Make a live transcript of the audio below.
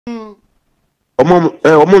nso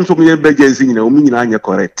mo ye emergency nyina omu nyina anya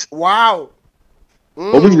correct. Wow.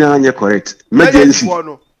 Omu nyina anya correct. Emergency.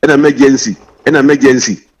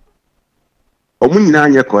 Emergency. Omu nyina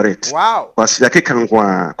anya correct. Wow. Kwasi akeka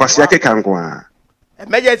nkwa.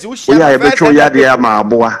 Emergency wo share. Ya ebetwo ya de ama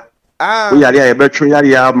aboa. Wo ya de ebetwo ya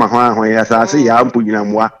de ama ho ya sase ya ampu nyina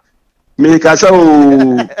moa. Me kasa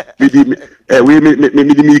o me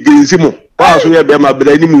gensi mo. Wa so ye be ma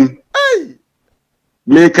bra ni mu.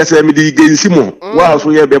 Me kasa me di gensi mo. Wa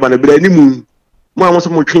so ye be ma na bra ni mu. Mo amoso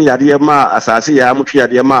mo twen yade ma asase ya mo twen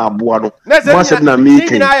yade ma aboa no. Mo asem na me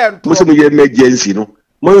ken. Mo se mo ye emergency no.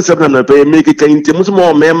 Mo asem na pe me ke kan ti mo se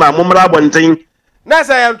mo me ma mo mra bonten. Na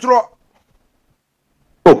sa ya ntro.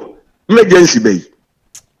 Oh, emergency be.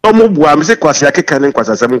 Omo bua me se kwase akeka ne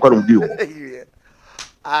nkwasasem nkwa no bi o.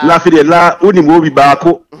 Na fi de la oni mo bi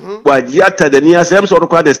baako wa giata de ni asem so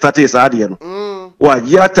kwa de status ade no wa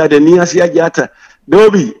giata de ni ase giata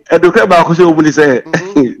dobi edokra baako se obu ni se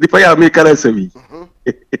dipa ya me kara sami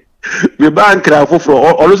me bank ra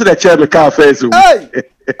foforo olo se de chair me car first no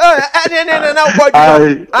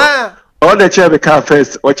boju all the chair me car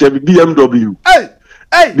first o chair BMW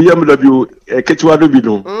BMW ketwa do bi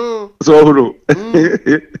no so horo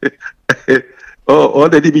oh,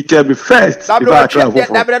 the DB me first.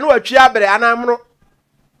 Dabre no atwi abre anamno.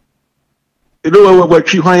 Elo we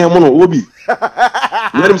twi hwan yam no obi.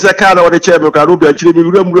 Yerim se ka na wo de chair me ka ro bi akire mi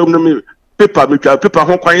wuram no me paper me twa paper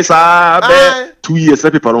ho kwan sa be 2 years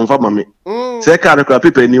paper no fa ma me. Se ka na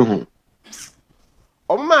paper ni ho.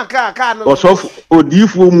 O ma ka no. Osof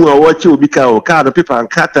odifu mu a wo che obi ka o ka no paper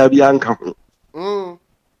nkata bi anka ho.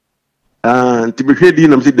 Nti be hwedi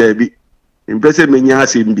na me se da bi. Impese me nya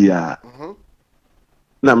asem bia.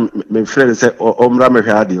 Na me friend say omra me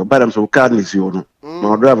hwade o badam so car ni si ono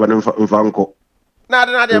na driver ne mfa nko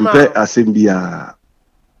na de ma mpe asembia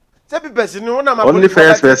se pipesi ni wona ma only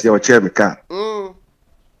first ya o che me car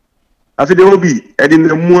afide obi edi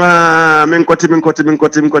ne mua me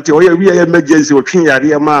nkoti o ya wi ya emergency o twen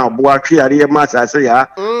yare ma aboa twen yare ma asase ya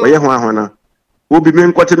o ye ho ahona obi me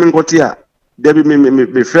nkoti a debi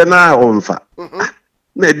me friend na onfa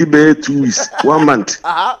na edi be 2 weeks 1 month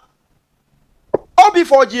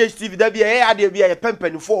before GHTV that be a ade be a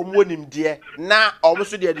pempen for monim de na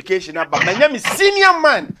almost the education about my name is senior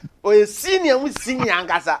man or a senior with senior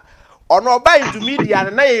angasa or no buy into media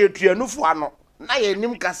na ye tuanu fo ano na ye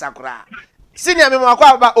nim kasa kra senior me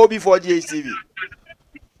makwa ba o before GHTV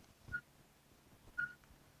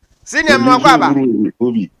senior me makwa ba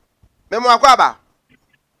obi me makwa ba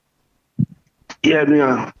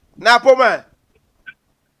yeah na poma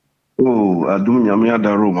oh adum nyame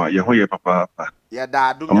ada Roma ye ho ye papa ya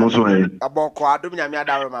da adum aboko adum nyame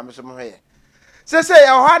ada Roma me so mo he se ye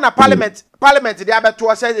ho na parliament de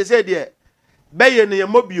abeto se de be ye ne ye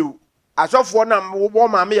mobio asofo na wo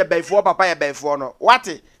ma me ye baifo papa ye baifo no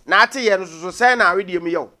wate na ate ye no so se na awedie mu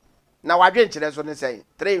ye na wadwe nkire so ne se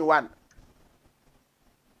 3 in 1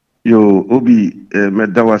 yo obi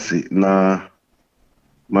medawasi na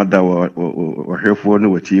madawa wa hefo ne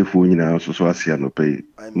wachiefo nyina so asia no pay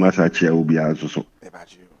masa chia obi aso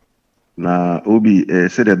na obi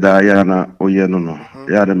se de da ya na oye no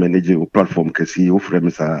ya da manage o platform kasi o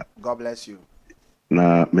frame sa God bless you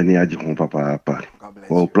na many aji ho papa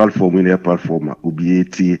o platform ni platform obi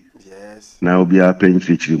eti yes na obi a pen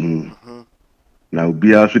feature mu na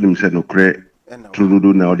obi a so dim se no kre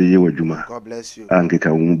trududu na ode ye wadwuma God bless you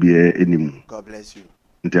ankeka wo bi enim God bless you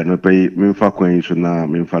ntia no pay memfa kwan so na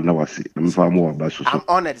memfa na wase memfa mo waba so I'm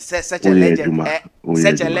honored such a legend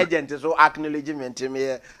such a legend so acknowledgement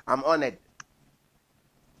me I'm honored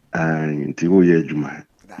nti wo ye adwuma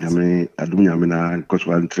nyame adum nyame na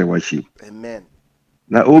koso antre washi amen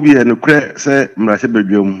na obi e no kre se mrahye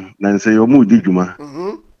badwam na nse yo mu di dwuma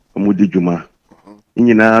mu di dwuma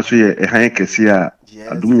nyina so ye ehan kese a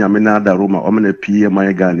adum nyame na da Roma o me na pie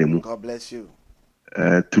man Ghana mu God bless you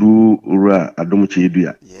through ura adom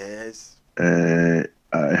chedua yes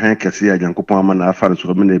han kese ya Nyankopon ama na afa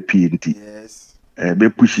so me na pie nti yes be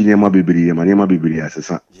pushi ne ma bebiri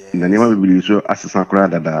asesa na ne ma bebiri so asesa kora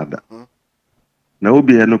dada na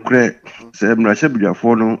obi e no kre se mrahye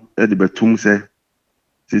bidwafo no e de betum se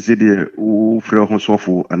sisi de wo frɛ ho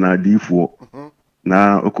sofo anadifo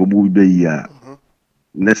na okobu be yi a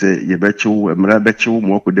nese ye bechiw mra bechiw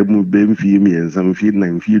mo ko de mu be mfie mi ensam mfie na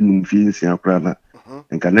mfie num mfie nsia kora na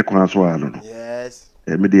nka ne kwa so ano yes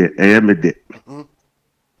me de me de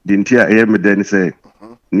dintia me de ni se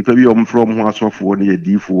nipa bi o mfro mo asofo ne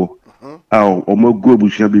yedifo a o ma go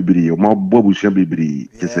busua bibiri o ma bo busua bibiri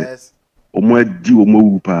kese o ma di o ma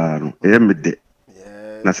wu pa no me de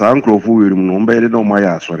na sa nkrofo werum no mbe de no ma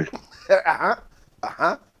ya asore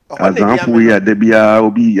azanfo ya da bia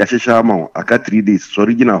obi ya hyehyɛ ma aka 3 days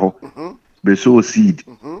sorry gina ho be so seed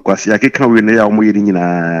kwasi akeka we na ya omo yiri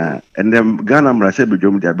nyina and them Ghana mrashe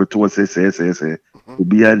bedwom dia beto se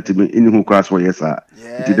obi ya ntimi enihu kwaso yesa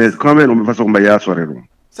it is come no me faso mba ya sore no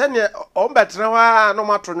sene o mbetra wa no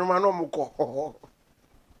mato nwuma no mko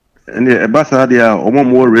ene e basa dia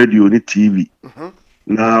omo radio ni TV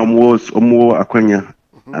na omo akwanya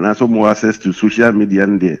and so more access to social media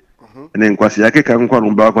and ene nkwasi akeka nkwa no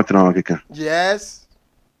mba akotena akeka yes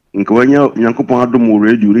Nkwanya Nyankopon Adom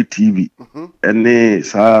radio ni TV ene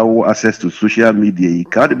sa access to social media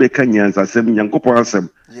ka de be kanya asem Nyankopon asem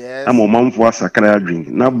ama manfo asakra adwin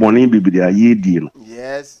na boni bibiri aye die no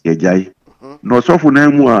yes ye jai no sofo na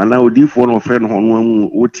mu a na odifo no friend ho no mu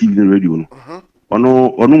o TV radio no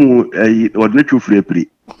ono mu odne twufre pri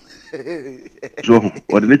so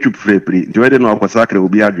odne twufre pri de we de no akwasakra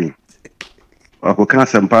obi adwin akoka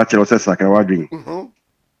asem pa kire o se sakra adwin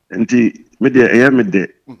nti me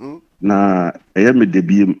na me de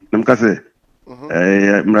biem nam ka se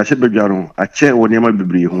mrashe bedwaro ache woni ma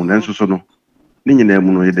bibiri hu nanso so no ni nyina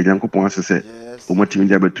mu no ye de Nyankopon asese o matimi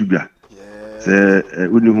dia betudwa se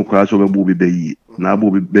uni hu kwa so bebu bi bayi na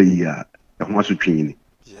abu bi bayi a ho aso twini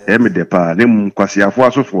me de pa ne Nkwasiafo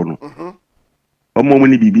Asofour no o mo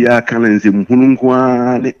ni bibia kan nsem hunu nko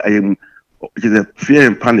a ne ayem je fear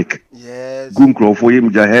and panic gunkrofo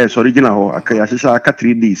yim ja he sorry gina ho akaya hyehyɛ aka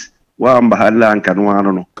 3 days wa mbahala anka no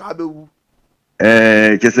ano no kabewu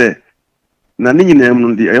kese na ni nyina mu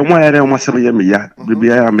ndi ayo mo ayere mo asem ye me ya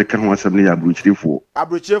bibia ya meka ho asem ne ya abrochirefo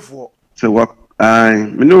so wa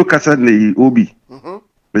me no kasa ne obi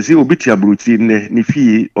me si obi ti abrochiri ne ni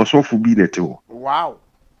fie osofo bi ne te ho wow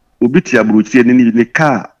obi ti abrochiri ne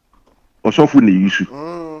ka osofo ne yusu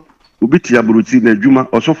obi ti abrochiri ne dwuma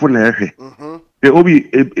osofo na ehwe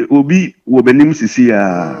obi wo benim sisi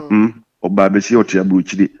ya oba besi oti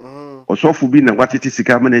abrochiri osofo bi na watete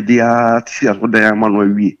sika mane dia ti asoda ya ma no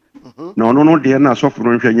awie na ono no de na asofo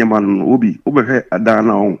no hwanye ma no obi obehwe adan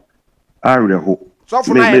na ho awre ho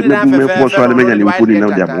sofo na ye na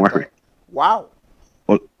fe wow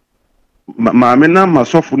ma na ma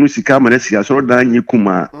sofo no sika mane si asoro dan nye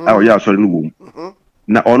kuma a o ya asoro no wom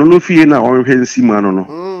na ono no fie na o hwe nsima no no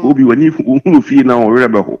obi wani hu fie na o were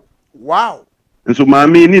be ho wow nso ma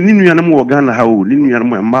me ni nuanam wo Ghana ha o ni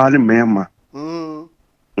nuanam ma le mema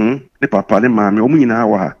ne papa ne ma me o nyina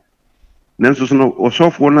wa ha nanso so no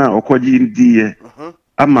osofo na okoji ndiye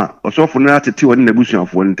ama osofo na atete woni na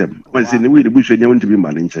busuafo ntem ma se ne wi de busu nya wonti bi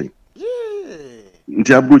ma ne nchen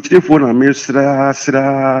nti abrochirefo na me sra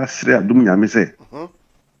Adom nyame se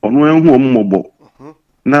ono enhu ommobo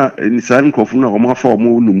na nisan nkofo na omafa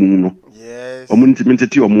omo numu no omo ntimi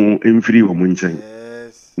ntete omo emfiri omo nchen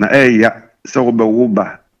na ya se wo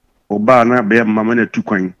ba oba na be mama na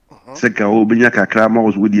tukwan se ka obinya kakra ma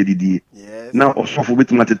wo wodi adidie na osofo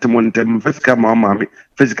betima tetemo ntem fesika ma mama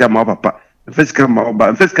fesika ma papa fesika ma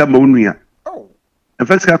oba fesika ma onua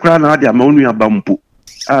fesika kra na ade ma onua ba mpo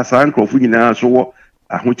sa nkofo nyina so wo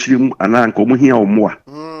ahokyirem ana nka omo hia omoa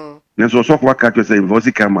nenso osofo aka twese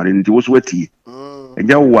infosika ma ndi wo so watie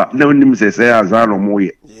enja wa na onim se azano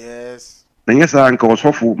moye na nyesa nka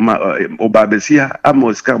osofo ma oba besia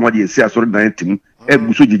amoska ma de esi asoro dan tim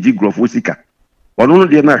eguso jiji grofo sika ono no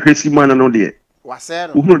de na hwesi mana no de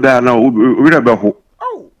wasero uhunu da na owira be ho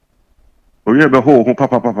owira be ho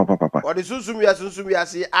papa odi sunsum ya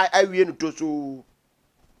si awie no toso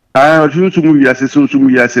sunsum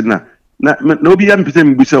ya si na obi ya mpese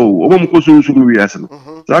mbusa o omo mko sunsum ya si no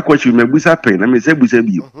za kwa chi mebusa pe na me se busa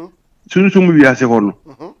bio sunsum ya si ho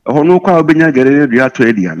no kwa obenya gere dua to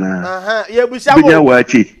edia na ye busa mo obenya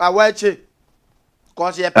wachi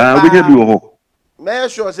cause ye papa obenya bi ho me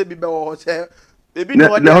sure se bi be ho se bebi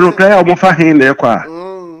no na hono kra ya omo fa hin na ekwa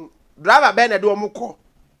driver be na de omo ko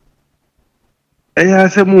ya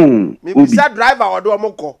se mu mi bisa driver o de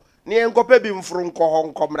omo ko ni enkope bi mfuru nko ho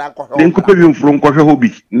nkomra nko ho enkope bi mfuru nko hwe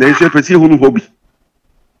hobi na ese pese hunu hobi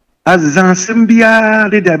azan simbia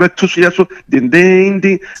de da beto so yeso den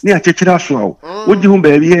ni achechira so awo woji hu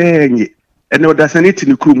ba bi enye ene oda sanity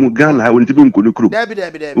ni kru mu Ghana ha wonti bi nko ni kru debi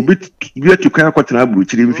obi bi atuka akotena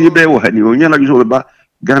abruchiri mfie be wo ha ni onya na jo ba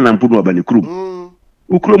Ghana mpu no ba ni kru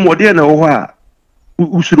ukru mo de na wo ho a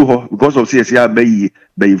usuru ho because of CS ya bayi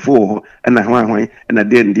fo ho na hwan na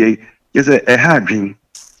de yese ha adwin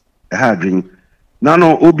na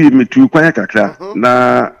no obi metu kwan kakra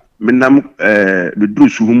na menam de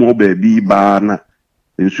drusu humo ba bi ba na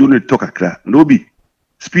nsu ne to kakra na obi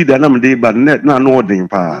speed anam de ba net na no odin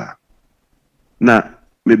pa na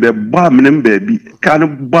me be ba menem ba bi ka no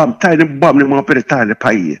bam tie ne bam ne mo pere tie ne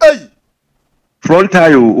paye front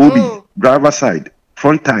tire obi driver side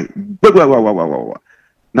front tire wa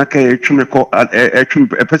na kay tweme ko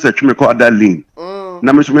pese tweme ko adalin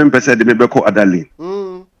na me so me pese de me be ko adalin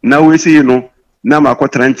na we see no na ma ko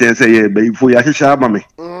tranche say ye be fo ya hihya ma me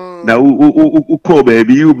na u ko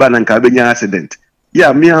baby you ba na nka be nya accident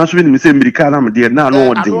ya me anso ni me say mirika na me de na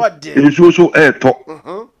no de enso so to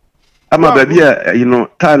ama baby you know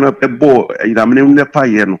time e bo you know me ne pa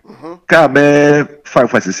ye no ka be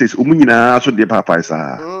 556 nyina so de papa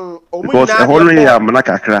sa because a whole ya mana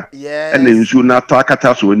kakra and enso na to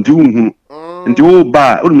akata so nti unhu nti wo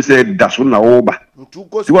ba o me say da so na wo ba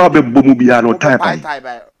ti wa be bomu bia no type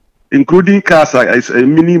including cars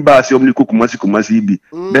mini bus omni kumasi bi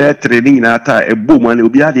be training na ta e bomu na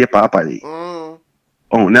obi ade papa yi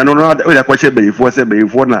oh na no o da kwache be ifo se be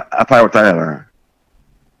ifo na apa otaya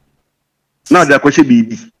na da kwache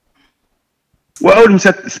bibi wa o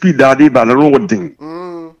set speed da dey ba no wodin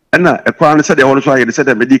na e kwa no se de ho so aye de se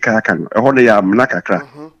de medical kan e ho ne ya mna kakra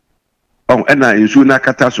oh na insu na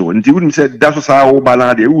kata so nti wuni se da so sa wo ba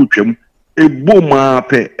na de e wutwam e bomu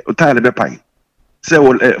pe otaya le be pai se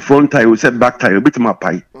front tire se back tire bitima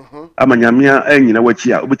pai amanyamia anyina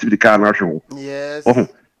wachi a obitibidi ka na hwe yes oh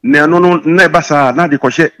ne no na basa na de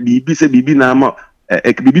kohye bibi se bibi na ma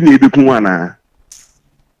bibi na ebekun ana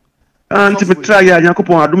anti me try ya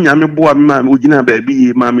yakopon adom nyame boa me ma ogina ba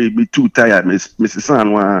bi ma me bi two tire mesisan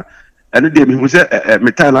no a ene de me hu se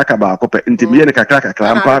me tire na ka ba akopɛ nti me ye ne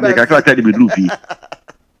kakra mpa me kakra ta de bi lufi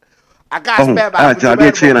aga spare ba ja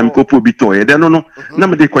be che na me kopo bi to ye de no na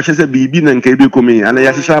me de kohye se bibi na nka ebekomi ana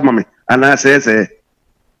ya hihya ma me ana se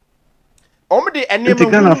omde enem nti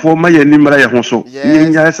kana fo ma ye nimra ye ho so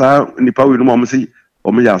nya sa nipa wi no mo se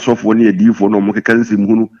o me ya sofo ne edifo no mo keka nsim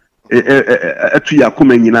hunu atu ya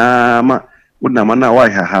kuma nyina ma wona ma na wa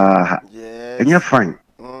ha enya fine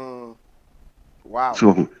wow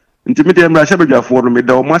so nti me de mra sha badwafo no me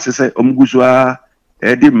da o mo asese o mgusu a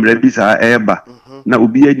de mra bi sa eba na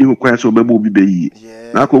obi ani hu kwan so obebo obi beyi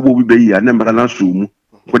na ko obi beyi na mra na so mu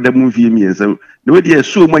ko da mu vie miensa na we de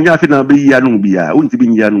so mo nya afi na beyi anu bia wonti bi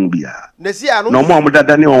nya anu bia na si anu no mo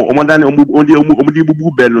dada ne o dada o di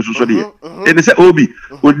bubu bel no so de e se obi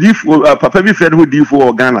odif papa bi friend who di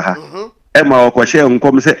for Ghana ha e ma o ko she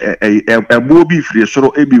nkom se bo bi firi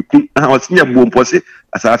soro e bi ku ha o tinya bo mpose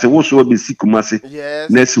asase wo so bi sikumase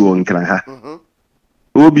na si won kran ha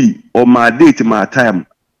obi o ma date ma time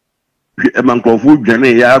e man klofo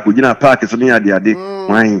dwane ya ko gina park so ne ade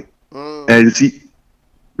wan ensi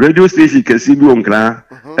radio station kasi bi won kran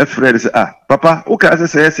e friend se papa o ka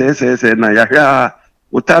se na ya hwa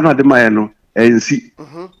o ta na de ma no ensi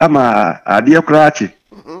ama ade kurachi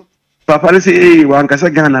papa se wan kasa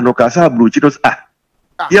Ghana no kasa bruchi dos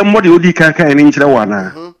ye mo de odi kan ni nchire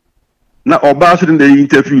wana na oba so de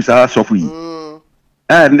interview sa sofu yi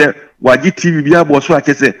and waji TV bia bo so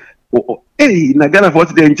akese na Ghana for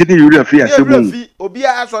de nchide yuri afi asemu obi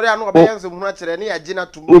a sori anu obayanse mu na kire ne ya gina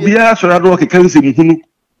tumu obi a sori anu okekanse mu hunu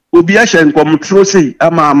obi a hye nkom tro sei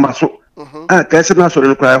ama so kase na sori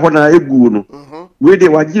no kwa ho na egu no we de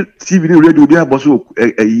waji TV ni radio bia bo so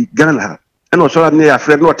Ghana eno so na ya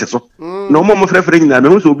frɛ no teso no mo frɛ nyina me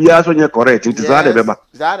hu so bia so nye correct nti za de beba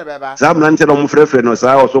za na nche no mo frɛ no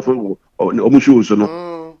sa o so fo o mo show so no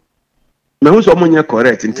me hu so mo nye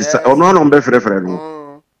correct nti sa ono no be frɛ no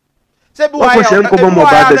se bi wa yo ko mo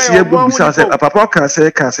ba da sie bu bisa se papa ka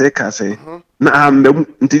se na am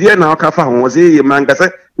nti die na ka fa ho ze ye manga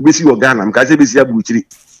se be si o Ghana mka se be si abuchiri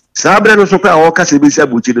sa bre no so ka o ka se be si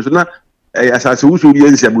abuchiri so na asase wo so bi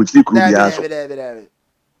en si abuchiri ku bia so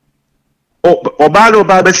oba no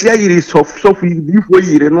ba be sia yiri sofu bifo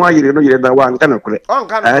yiri no ayiri no yiri da wa nka na kure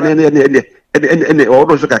ne o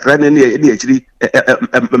do so kakra ne akiri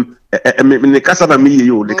ne kasa na mi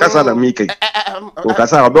yo de kasa na mi kai o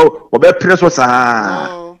kasa obe preso sa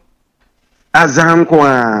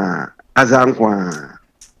azankwa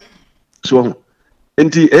so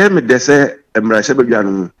enti me dese emra se bedwa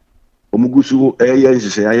no omugusu ye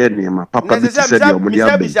nhihye aye nema papa bi tse de omudi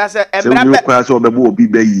abe se wi kwa so obebo obi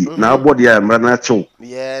bayi na abode ya mra na chew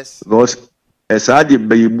yes because esade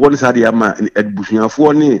bayi bon sade ama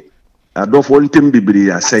edusuafo ni adofo ntem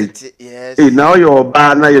bibiri asai na yo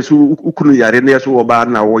ba na yesu ukunu yare na yesu oba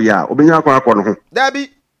na wo ya obenya akọ no ho dabi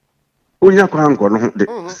onya kwa anko no ho de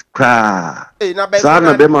kra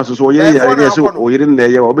sana be ma so ye yare yesu oyire na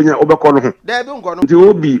ye obenya obekọ no ho dabi nko no nti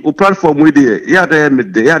obi o platform we de ya da me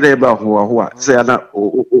de ya da ba ho say na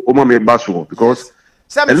o ma me ba so because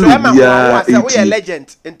some so ma say we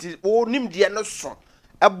legend nti o nim de no so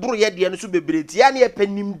aburu ye de no so bebreti ya na ye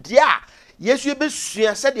panim de a yesu ye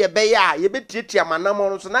besua se de be ya ye betietia manam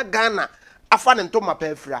no so na Ghana afa ne ntoma pa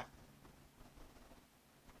afira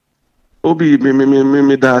obi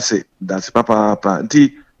me that's papa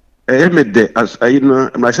nti mede as ayino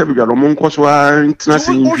na sha bidwa no monko so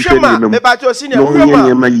antinase nhwehwe me ba cho senior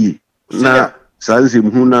uhwe ma na sanze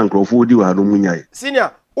mhu na nkrofo di wa no munyai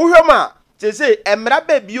senior uhwe ma say emra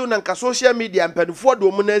ba bio na nka social media mpanufo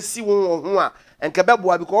do mu na si won ho a enka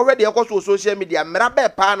beboa bi ko ohwe de ekoso social media emra ba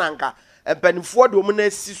pa na nka mpanufo do mu na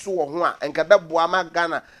si so ho a enka beboa ma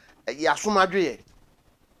Ghana ya somadwe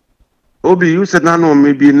obi you said na no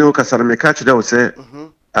maybe no kasara me catch that say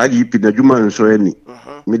agi pi na juma nso ani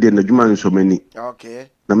me de na juma nso mani okay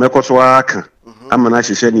na me koso aka amana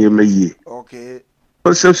hihye ne yemayie okay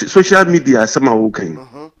social media sama wo kan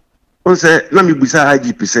on say na me busa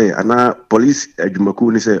IGP say ana police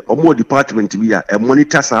adwumako ni say omo department bi a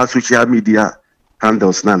monitor sa social media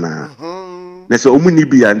handles na na say omo ni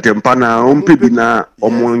bi a ntempa na ompe bi na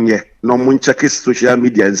omo nye na omo check social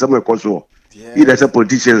media and some koso either say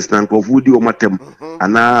politicians na nkofu di omatem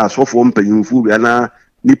ana asofo mpanyimfu bi ana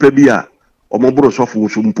nipa bi a omo bro sofo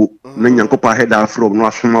so mpo na nyankopa head afro no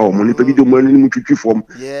asoma omo nipa bi di omo ni mutwitwifom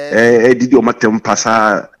didi omatem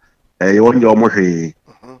pasa onye omo hwe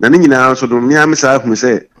na ni nyina so do me amsa hu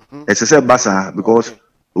se esese basa because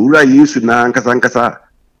ura Yesu na nkasa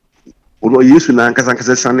ono Yesu na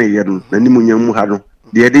nkasa sane ye no na ni munyam ha no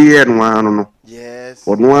de ye no ano no yes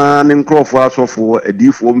ono an nkrofo asofo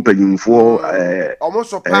adifo mpanyimfo omo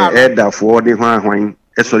so pa edafo de hwan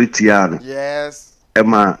esori tia no yes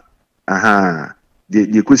ema aha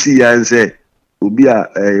de kosi ya nse obi a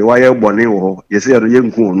waye bone wo ye se no ye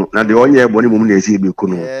nku no na de onye bone mum na esi be ku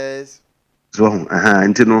no yes so aha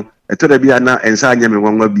nti no etoda bia na ensa anya me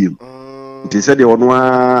wanwa biem nti se de ono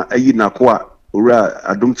ayi na ko a owura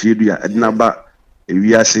Adom Chiedu a edina ba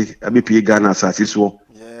ewiase abepie Ghana asase so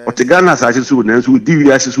ote Ghana asase so na nso di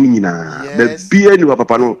wiase so nyina ba bia ni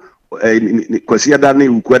papa no Nkwasiada na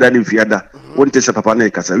ukuada na fiada wonte se papa na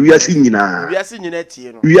kasa wiase nyina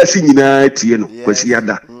tie no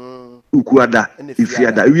Nkwasiada ukuada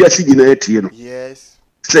ifiada wiase nyina tie no yes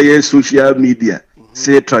say social media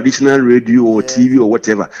say traditional radio or TV or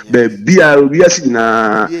whatever but bia wiase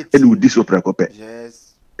nyina enu di so prekope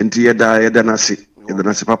yes enti yeda na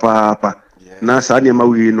se papa na sa ne ma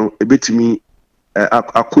wi no ebetimi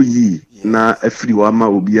akoyi na afiri wa ma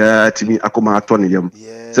obia timi akoma ato ne yam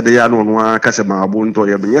se de ya no no aka se ma abo nto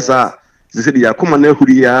yam nyesa se de ya akoma na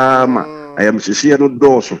huri ya ma ayam hihye no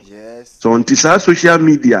doso so nti sa social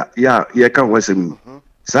media ya ye kan wasem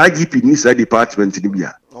sa GP ni sa department ni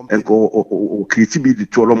bia enko o creativity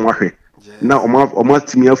to lo mo ahwe na o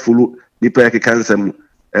timi afulu ni pa ke kansam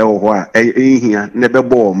ho a ehia ne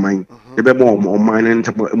bebo oman ne bebo oman ne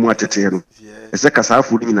ntamo mu atete no ese kasa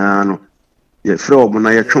afuru nyina no ye frɛ omo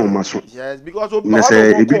na ye twe omaso yes because na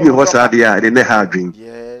se ebi ni ho sa de a ne ha adwen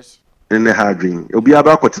yes ne ha adwen obi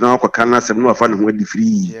aba akotena akɔka na asɛm no afa ne ho adi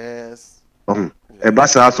free yes eba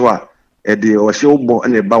sa so a de o hye obo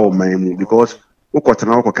na eba oman mu because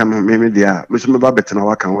ukotena akɔka me de a me so me ba betena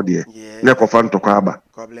waka ho de na kɔfa ntɔkɔ aba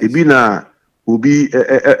ebi na obi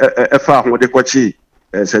efa ho de kɔchi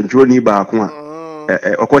centroni ba ko a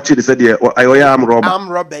okochi de se de ayoya am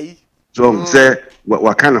robber yi so se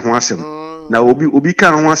waka ne ho asɛm na obi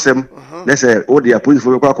kan ho asɛm na se o de police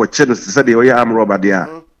fo ko akɔchi no se de ayoya am robber de a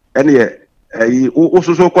ene ye o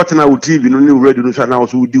so kɔtena o TV no ne radio no so na o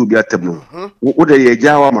so di obi atem no o de ye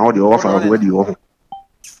jawa ma o de o fa ho wadi o ho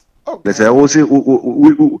na se o se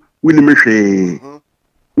wini me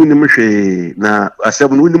hwe na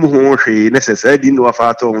asɛm no wini mu ho hwe na se sa di no afa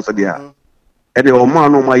ato ho so de a ene o ma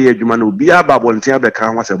no ma ye adwuma no obi aba volunteer be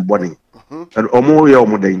kan ho asɛm bɔne omo ye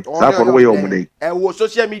omo den sa for wo ye omo den wo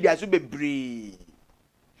social media so bebree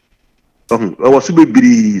wo so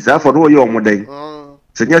bebree sa for wo ye omo den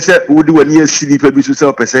se nya se wodi wani asiri pa bi so se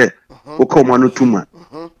opese wo ka omo no tuma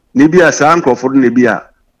ne bi a sa nkrofo ne bi a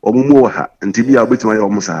omo mu ha nti bi a obetima ye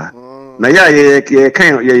omo sa na ye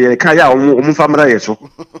kan ya omo famra ye so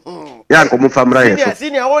ya nko mo famra ye so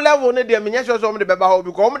senior o level ne de menya so so mo de beba ho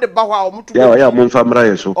bi ko mo de ba ho a mo tu ya mo famra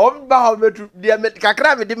ye so o ba ho metu de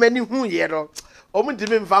kakra me de mani hu ye no o mo de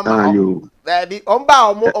me famra ho bi o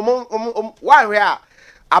ba o wa hwe a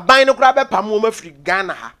aban no kura be pam o ma firi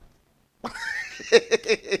Ghana ha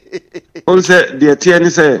on se de tie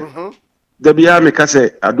ni se da biya me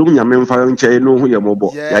kase Adom nyame mfa nche no hu ye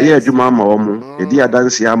mobo ya ye adwuma ama wo mo ye di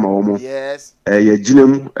adanse ama wo mo yes ye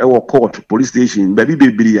ginam e wo court police station ba bi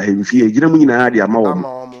bebiri ya hemfi ye ginam nyina de ama wo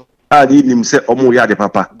mo a di nim se omo ya de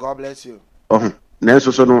papa God bless you na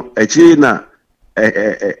so no echi na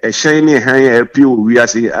hyen ne han ya pi o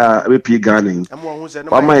wiase a be pi Ghana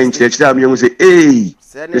wa ma enchechira am yemu se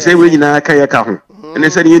se we nyina aka ye ka ho ene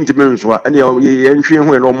se ne ntime nso a ene ye nhwe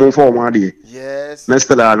ho no mo mfa o ade yes na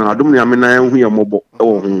stela no Adom nyame na hu ye mobo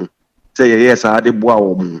wo ho se ye sa ade boa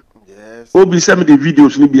wo mo yes Obi some the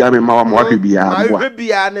videos ni bia me ma wa hwe bia ma hwe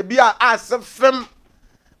bia na bia asefem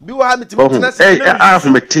bi wa me timtina se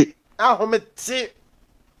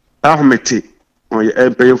ahomete oye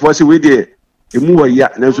empeyefo se we de emu wa ya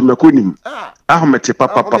na so makonim ahomete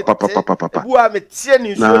papa bu wa me tie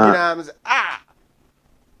ni so nyina me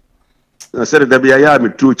na said that be a me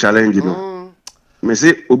true challenge no me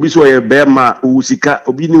say obi so ye be ma usika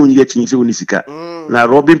obi ni onye chin se oni sika na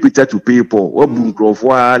robbing Peter to people wo bu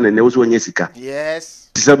nkrofo a na ne wo so onye sika yes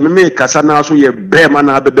se me kasa na so ye be ma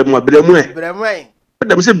na bebe mu bremu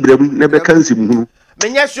dem se bremu ne be kansi mu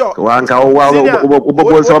menya sure wa nka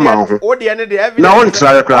wo so ma ho o de ne de na on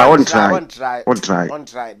try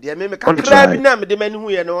de me kakra bi na me de mani hu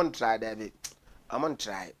ye no on try da be am on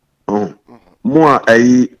try mo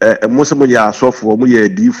ai mo se mo ya asofo mo ya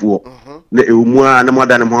adifo na ewumu a na mo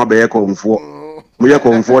da ne mo ba ye konfo mo ye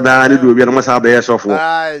konfo da ne do bi na mo sa ba ye sofo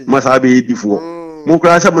mo sa ba ye difo mo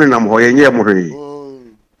kra se mo nam ho ye nye mo hwe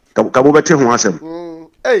ka mo bete ho asem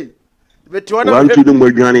beti wona wan tu mo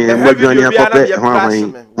dwane akope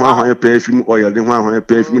ho perfume oil de ho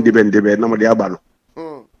perfume de ben na mo de aba no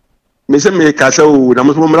me se me kasa o na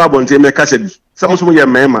mo so mo ra bonte me kasa bi some so ye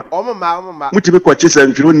mema omma mutibi ko chise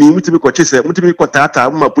ntwiro ni mutibi ko tata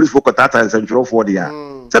ma police for ko tata ntwiro for dia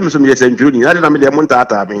some so me ntwiro ni ade na me de mo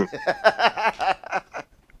tata me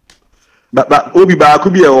ba obi ba ku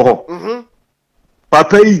bi e ho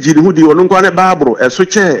papa yi jiri hu di onu kwa ne baabro eso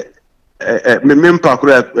che me mempa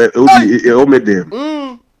kura obi o medem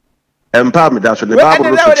empa me da so ne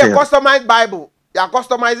baabro so che customized bible ya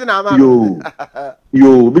customizing na ma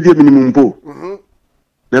yo bi de minimum po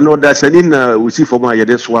na no da sani na usi for ma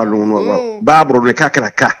yede so anu no baabro ne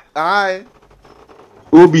kakraka ai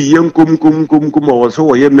obi yenkom kom o so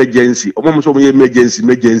wo ye emergency omom so mo ye emergency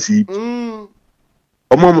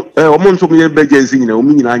omom so mo ye emergency nyina o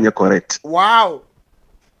nyina anya correct wow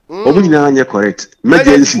o nyina anya correct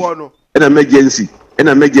emergency ena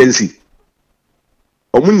emergency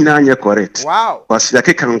o nyina anya correct wow kwasi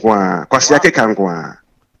ake kankwa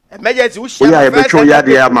emergency wo shia ya betwo ya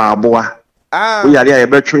de ama aboa wo ya de ya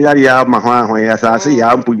betwo ya de ama ho ya sase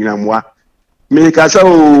ya ampu nyina moa me kasa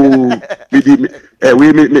o bidi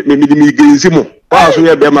me gensi mo wa so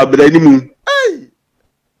ye be ma bra ni mu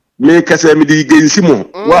me kasa me di gensi mo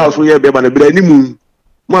wa so ye be ma na bra ni mu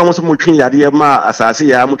mo amoso mo twen yade ma asase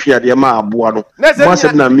ya mo twen yade ma aboa no mo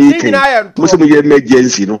asem na me ken mo se mo ye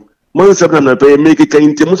emergency no mo nsem na pe me ke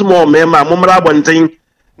kan ti mo se mo me ma mo mra bonten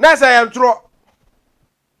na sa ya ntro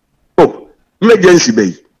oh emergency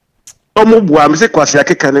be o mo bua me se kwase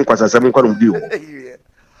akeka ne nkwasasem nkwa no bi o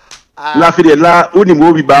la fi de la uni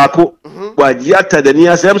mo bi baako wa jiata de ni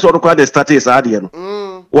asem so ko de status ade no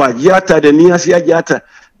wa jiata de ni asia jiata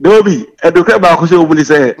dobi edokra baako se obuli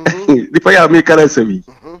se di pa ya me kala sami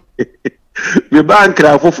me bank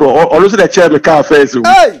ra foforo o lo se de chair me car first no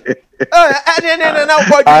na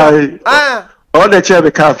bojo o de chair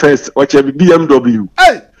me car first o chair BMW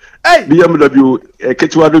BMW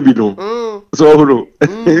ketwa do bi no so horo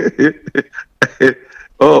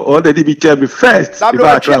oh the be chair me first if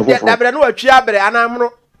I travel for that no atwi abre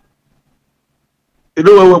anamno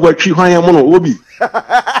elo we twi hwan ya mo no obi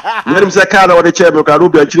yerim se ka na o de chair me ka do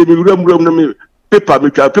bi a chire mi wuram na me paper me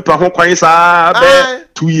twa paper ho kwan sa be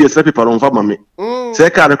 2 years paper no fa ma me se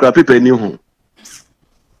ka na ka paper ni ho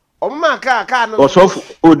o ma ka no o so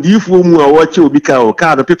odifu mu a wo che obi ka o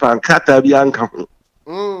ka no paper nkata bi anka ho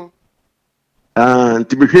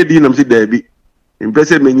nti be hwedi na msi da bi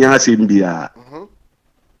impese menya asem bia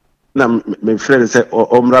na me friend say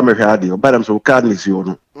omra me hwade o badam so ka ni si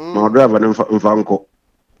ono ma driver ne mfa nko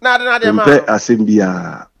na de ma mpe asem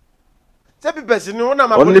bia se pipesi ni ona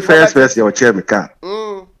ma only first ya o che me ka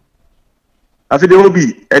afi de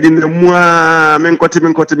obi edi na mu a me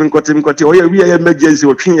nkoti o ye wi ya emergency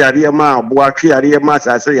o twen yare ma abo atwe yare ma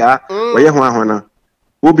sase ya o ye ho ahona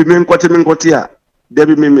obi me nkoti a de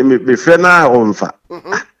bi me friend na onfa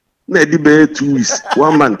na edi be 2 weeks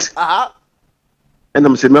 1 month and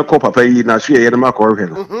I'm saying, papa, you know, she had a mark or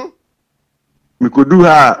hell. We could do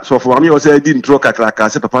her so for me, or say, I didn't throw Kakraka,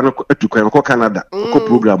 say, Papa, to Canada,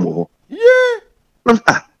 program over. Yeah,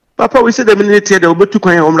 Papa, we said a minute here, they'll be to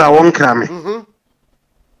one cram.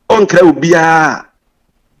 On Crow be a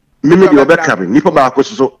mimic your back cabin, Nipper Barco,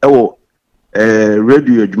 so,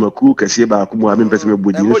 radio, Jumaku, Cassiba, Kumu, I'm impressing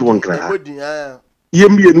with you, one cram.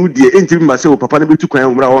 Yembi and Woody, ain't myself, Papa, to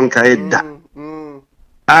cram one kaeda.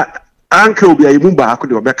 Uncle be a mumba could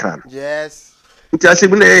be back. Yes. Just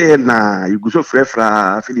na you go so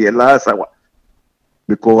frefra fili last hour.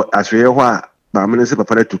 Because as we are, my minister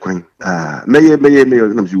papa to coin. May you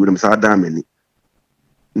would sad damn.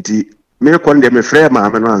 Nti me kon de me frère ma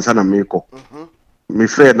me no ansa na me ko. me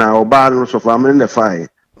fair na oba no so fa me ne fine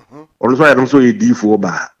ono so ya no so e di fu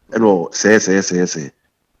oba e no say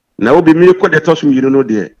na obi me ko de toso mi no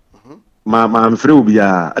de ma mfre obi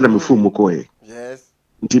a na me fu mu ko e yes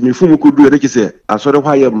nti me fu mu ko du e de se asore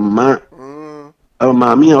hwa ye ma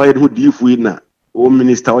ma mi a ye ho di fu na o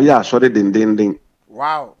minister o ya asore den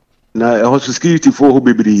wow na e ho security for ho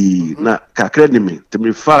bebri na kakra ni me te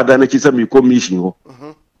me fa da na kisa me commission ho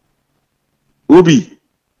obi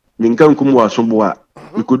minka nkum wa somboa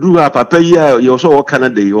ikodu ha papa yi a ye so wo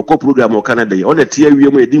Canada yi wo program wo Canada yi o na tie awie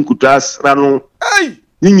mu edin kutas ra no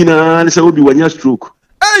ni nyina ne se obi wanya stroke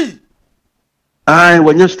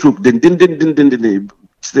wanya stroke den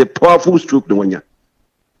it's a powerful stroke no wanya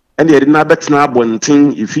and ye na betna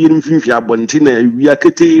abonten ifiri mfimfi abonten na awia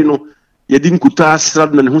kete no ye din kutas ra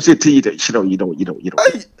no ne ho se te yi yiro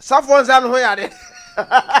safon san ho ya de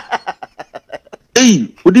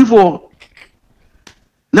odifo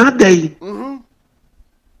na day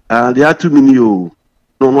they are too many no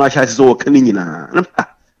asha so kan nyina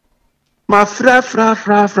ma fra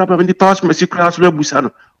pa ndi pass me secret so busa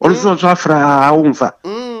no on so afra wonfa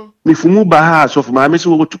me fumu ba ha so for ma me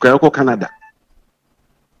so tuka ko Canada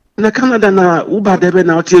na Canada na uba debe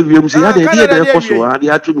na otie wiem se ya de ko so they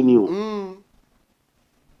are too many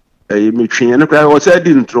me twen no kra o say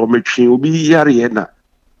di ntro me twen obi yare na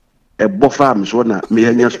e bofa am so na me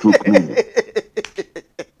anya stroke no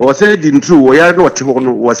o say di ntro o yare no te ho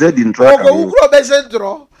no o say di ntro aka o kuro be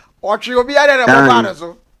sentro o twi obi yare na bofa na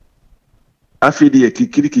so afidi e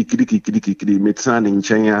kikiri metsan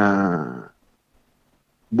nchen ya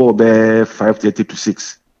bobe 5:30 to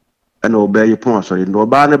 6 and obey your pon so no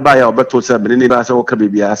ba ne ba ya obeto se me ne ba se wo ka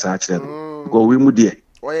bibia asa akire no go we mu de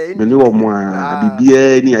me ni wo mo a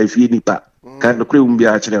bibia ni afie nipa ka no kure mu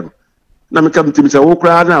bia akire no na me kam tim se wo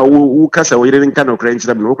kra na wo kasa wo yire nka no kra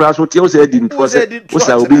nkire me wo kra so tie wo se di ntwo se wo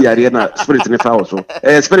sa obi yare na spirit ne fa wo so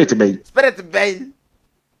spirit bay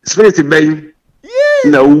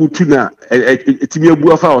na utu na etimi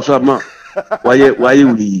abu afa wo so ama waye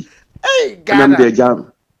wi Ghana de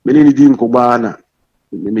jam me ni di nkoba na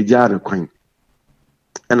me jare kwan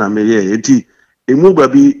na me ye enti emu ba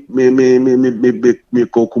bi me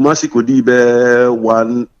ko Kumasi ko di be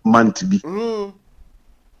 1 month bi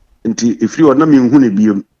enti ifri ona me hu ne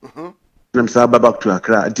biom na msa back to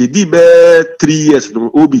Accra enti di be 3 years no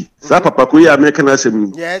obi sa papa ko ya American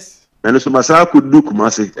asem yes na so masa ko du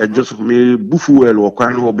Kumasi e just me bufu wel wo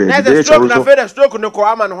kwan ho be de stroke na fe de stroke no ko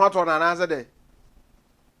ama no hoto na na de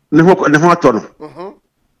ne ho to no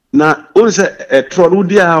na on se tro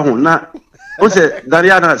dia ho na on se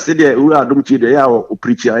Dariana se de wu Adom chi de ya o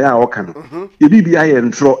preacher ya o kan e bibia ye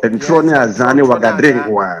ntro ne azane wa gadren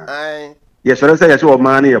wa ye so se ye so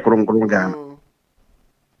ma ne ye kronkron Ghana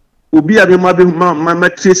obi a ma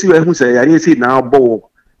tresi we hu se yare si na abo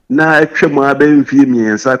na atwam aba mfie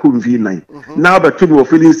miensa ko mfie nan na abeto no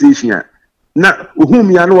filling station na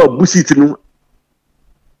ohum ya no wa busit no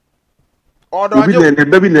obi ne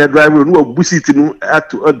baby na driver no wa busit no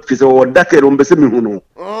at fise o dakero mbese me hu no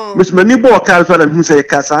mesma ni bo ka so na hu se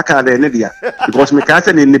ka sa ka na ne dia because me ka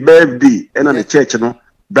se ne birthday and na church no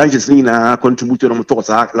branches ni na contribute no to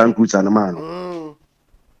sa Land Cruiser na man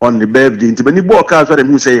on the birthday nti ni bo ka so na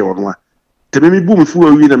hu se ye ono a tebe mi bu mi fu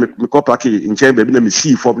awi na me ko park in chen baby na me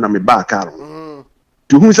see form na me ba car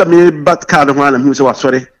to hu se me bat car no na hu se wa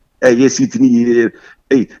sorry yes it ni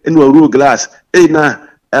enu ro glass na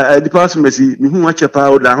the person messi mi hu a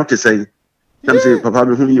chepa o da ho te say na me say papa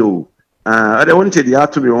mi hu yo ade wonte dia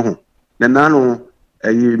to me ho na no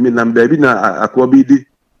mi na baby na akwa bi di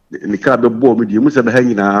ni ka be bo mi di mu se be ha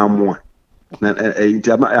nyina mo na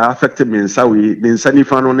nti affect me nsa we ni nsa ni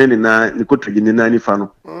fa no ne na ni kotagi ni na ni fa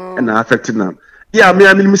no na affect na yeah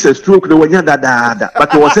me say stroke no wanya dada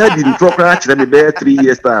but was said in stroke kire me be 3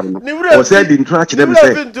 years time no was said in stroke kire me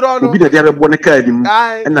say obi na dia be bo ne ka ni mu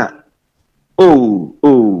na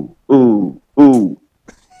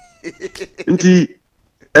nti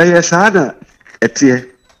sada etie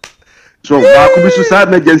so ba ko bi so sa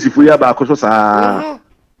emergency fu ya ba ko so sa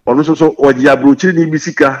onu so oji abrochiri ni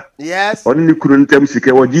bisika yes onu ni kunu ntem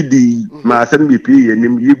sika oji di ma asan bi pi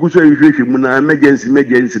yenim yigu so hwehwe mu na emergency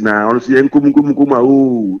na onu so yenkum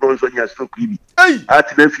no so nya stroke bi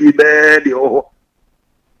ati na fi be de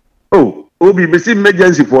obi be si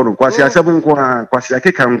emergency for no kwasi asem nko a kwasi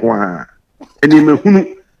akeka nko a eni mehunu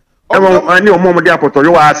ani omo de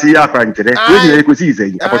apotoyo wa asi akwankere we ni ekosi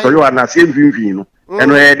izai apotoyo na asi mfimfin no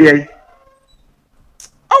eno e de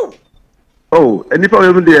nipa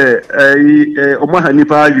we de omaha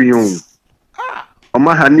nipa adwin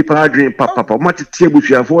omaha nipa adwin papa omatete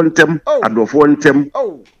abusuafo ntem adofo ntem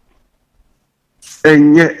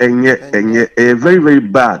enye very very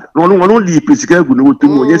bad no di pesika gu no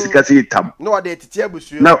wotum onye sika se tam no de tete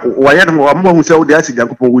abusu na waya no ambo hu se wo de asi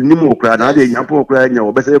Nyankopon wonim okra na de Nyankopon okra nya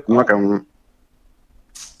wo bese ku aka ho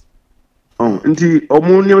nti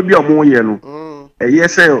omo ne bi omo ye no eye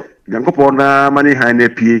se Nyankopon na mani han na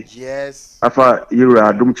pie yes afa yura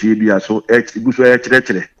Adom chi bia so gu so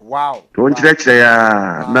kire wow to kire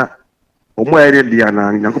ya na omo ere dia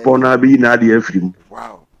na Nyankopon na bi na de afirim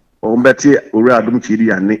wow ombeti ori Adom chi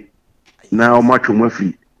bia ne na omo atwom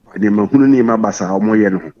afiri de mahunu ni ma basa omo ye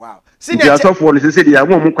no wow senior Asofour ni se dia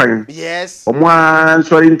omo kwan yes omo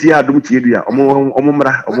ansori nti Adom chi bia omo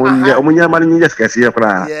mra omo nya mani nya skase ya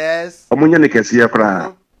kra yes omo nya ne kase ya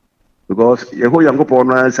kra because yeho Nyankopon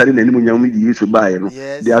na sari na nimu nyam di Yesu bae no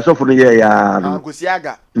de Asofour no ye ya no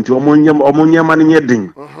Nkwasiaga nti omo nya mani nye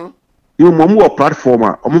den yo mo platform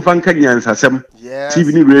a omo fan ka nyansasem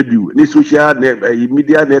TV ni radio ni social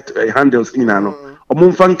media net handles ni na no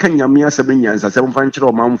omo fan ka nyame asem nyansasem fan kire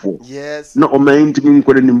omanfo na oman ntimi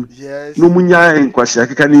nkwarenim no munya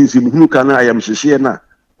Nkwasiaga ni nsim hunu ka na ayam hyehye na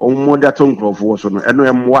omo da to nkrofo so no eno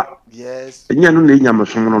emwa enya no na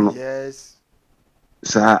enyamesom no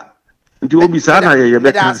sa nti obi sa na ye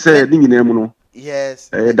beka se ni nyina mu no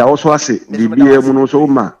da wo so ase bibie mu no so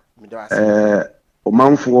ma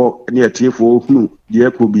omanfo ne atiefo hunu de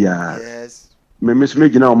akobia memes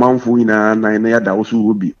megina omanfo nyina na ya da wo so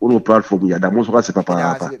obi ono platform ya da mo so ase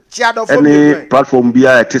papa ene platform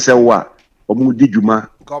bia etese wa omu di djuma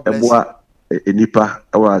eboa enipa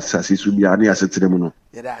awa asase su bia ne asetere mu no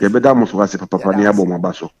ye beda mo so ase papa ne abo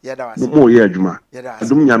maba so mo ye adwuma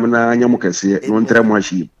Adom nyame na anya mo kese no ntre mo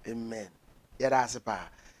ahyi amen yeda ase pa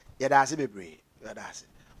yeda ase bebre yeda ase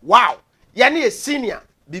wow yani a senior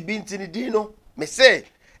bibi ntini di no me say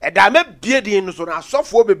eda me bie din no so na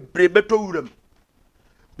Asofour bebre beto wuram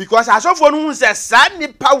because Asofour no hu say sa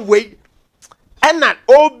nipa we ena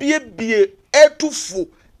obie bie etufu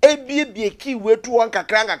ebie ki wetu won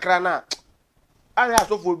kakra na ara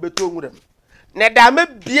Asofour beto wuram na eda me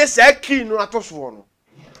bie sa ki no atoso no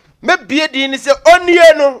me bie din ni say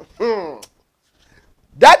onie no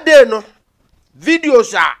that day no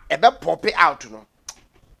videos are ebe pop out no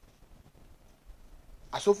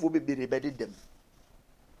Asofour bebre bedi dem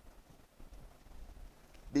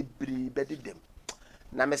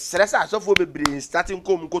na me stress Asofour bebre starting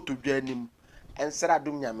kom ko to dwanim ensra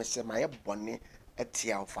Adom nyame se maye bone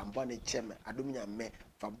etia ofambone chem Adom nyame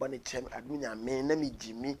fambone chem Adom nyame na me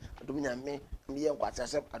jimi Adom nyame me ye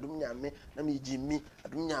Nkwasias3m Adom nyame na me jimi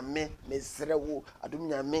Adom nyame me srewo Adom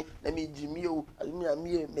nyame na me jimi o Adom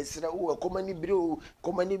nyame me srewo komani bro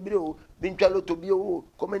bintwalo to bi o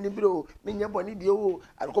komani bro me nya bone bi o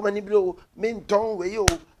komani bro me nton we o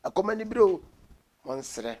komani bro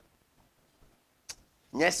monsre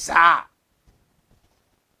nyesa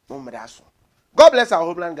momraso. God bless our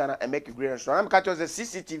homeland Ghana and make it great and strong. I'm catching the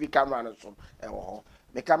CCTV camera and so.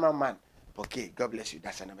 Me cameraman. Okay, God bless you.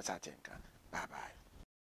 That's another thing. Bye bye.